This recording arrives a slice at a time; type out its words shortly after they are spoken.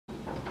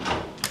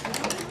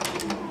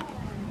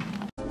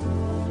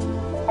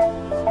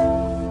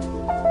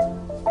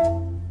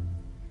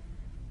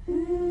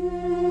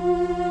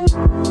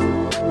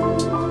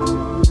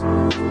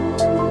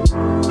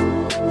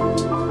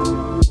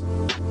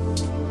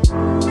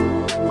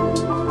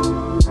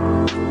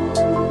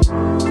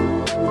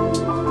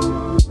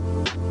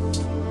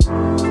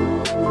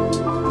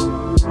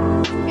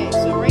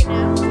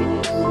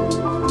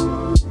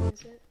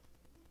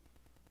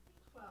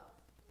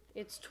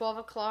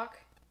12 o'clock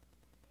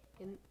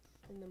in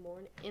the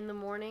morning. In the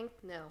morning?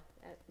 No,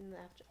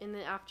 in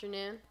the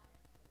afternoon.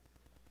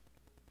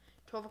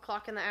 12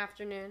 o'clock in the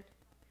afternoon.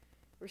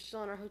 We're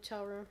still in our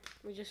hotel room.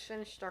 We just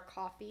finished our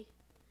coffee.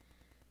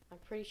 I'm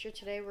pretty sure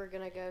today we're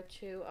gonna go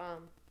to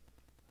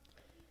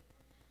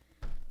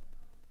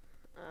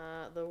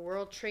the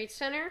World Trade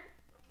Center,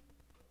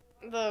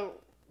 the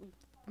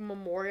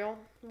Memorial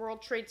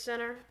World Trade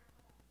Center,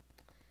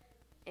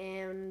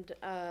 and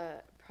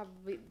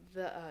probably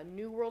the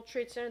new World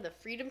Trade Center, the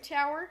Freedom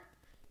Tower.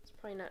 It's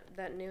probably not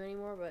that new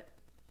anymore, but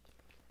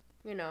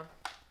you know.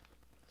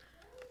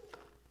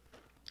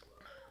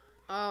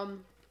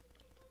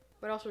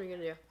 What else are we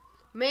gonna do?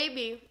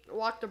 Maybe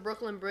walk the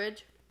Brooklyn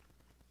Bridge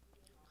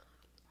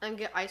and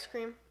get ice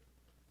cream.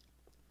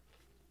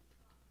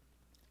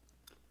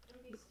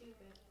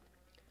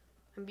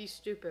 And be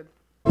stupid.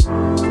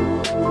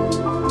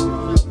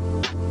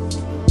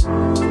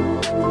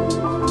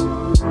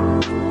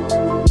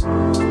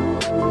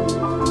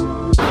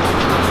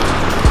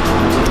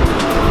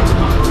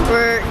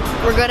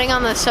 We're getting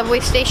on the subway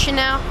station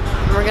now,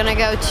 and we're gonna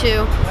go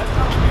to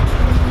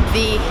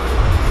the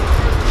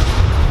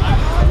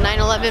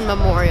 9/11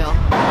 Memorial.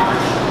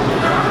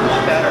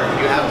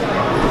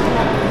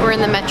 We're in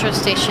the metro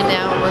station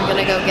now. We're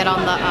gonna go get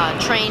on the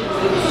train to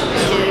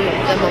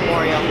the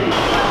memorial.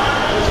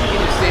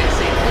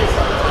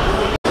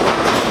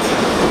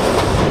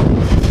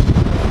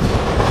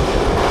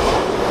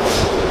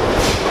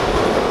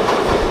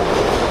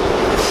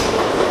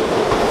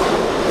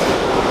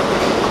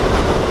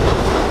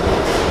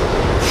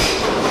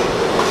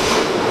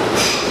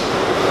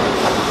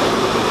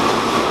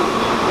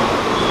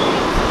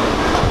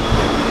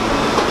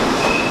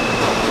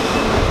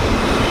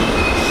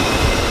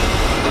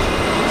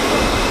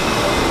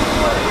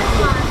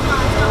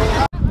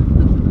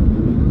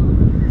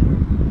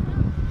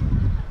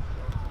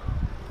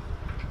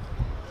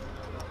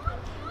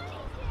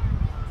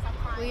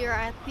 We are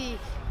at the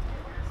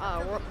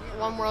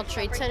One World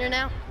Trade Center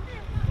now.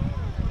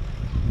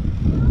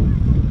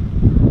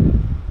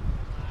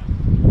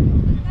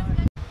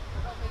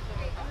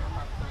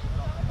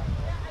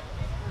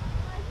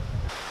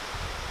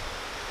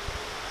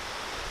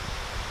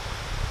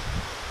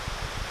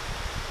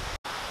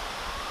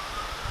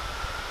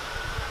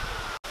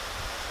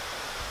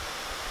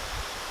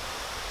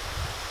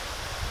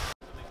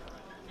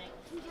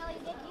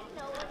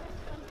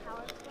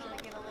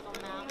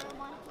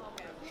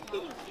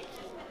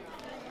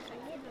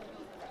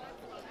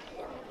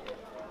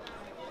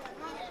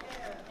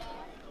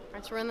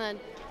 Alright, so we're in the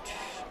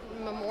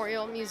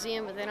Memorial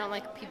Museum, but they don't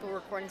like people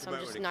recording, so I'm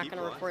just not going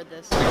to record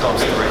this.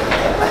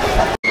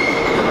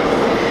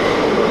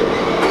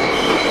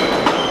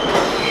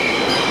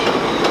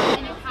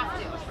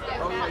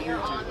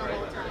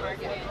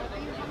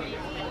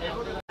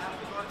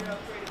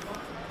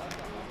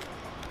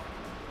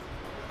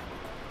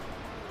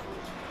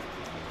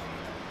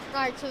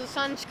 Alright, so the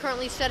sun's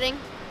currently setting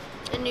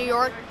in New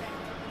York,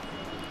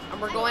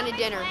 and we're going to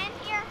dinner.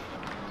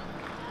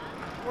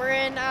 We're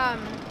in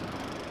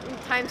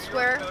Times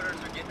Square.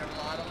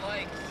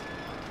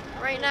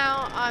 Right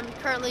now, I'm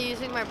currently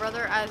using my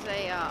brother as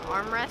a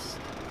armrest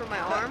for my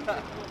arm.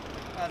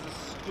 As a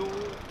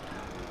stool.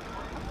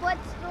 A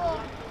footstool.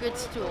 Good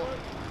stool.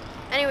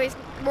 Anyways,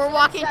 we're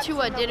walking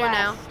to a dinner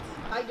now.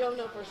 I don't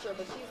know for sure,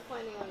 but she's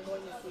planning on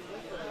going to see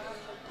Wicked.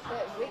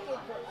 But Wicked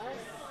for us.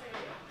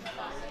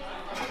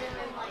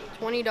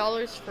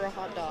 $20 for a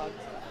hot dog.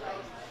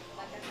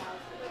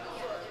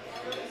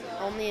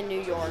 Only in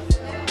New York.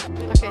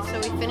 Okay, so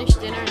we finished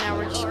dinner, and now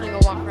we're just gonna go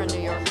walk around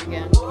New York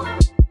again.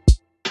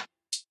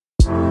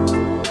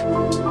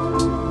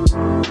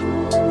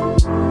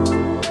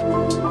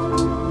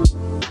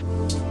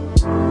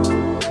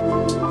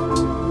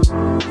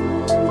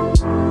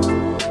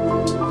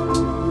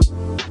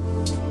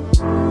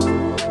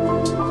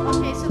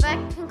 Okay, so that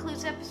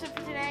concludes the episode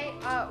for today.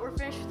 We're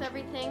finished with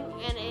everything,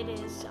 and it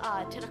is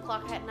 10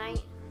 o'clock at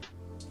night.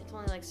 It's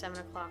only like 7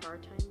 o'clock our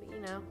time, but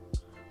you know.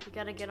 We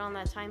gotta get on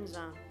that time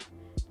zone.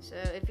 So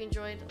if you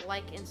enjoyed,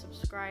 like and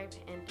subscribe,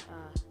 and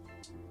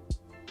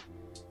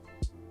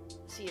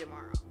see you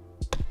tomorrow.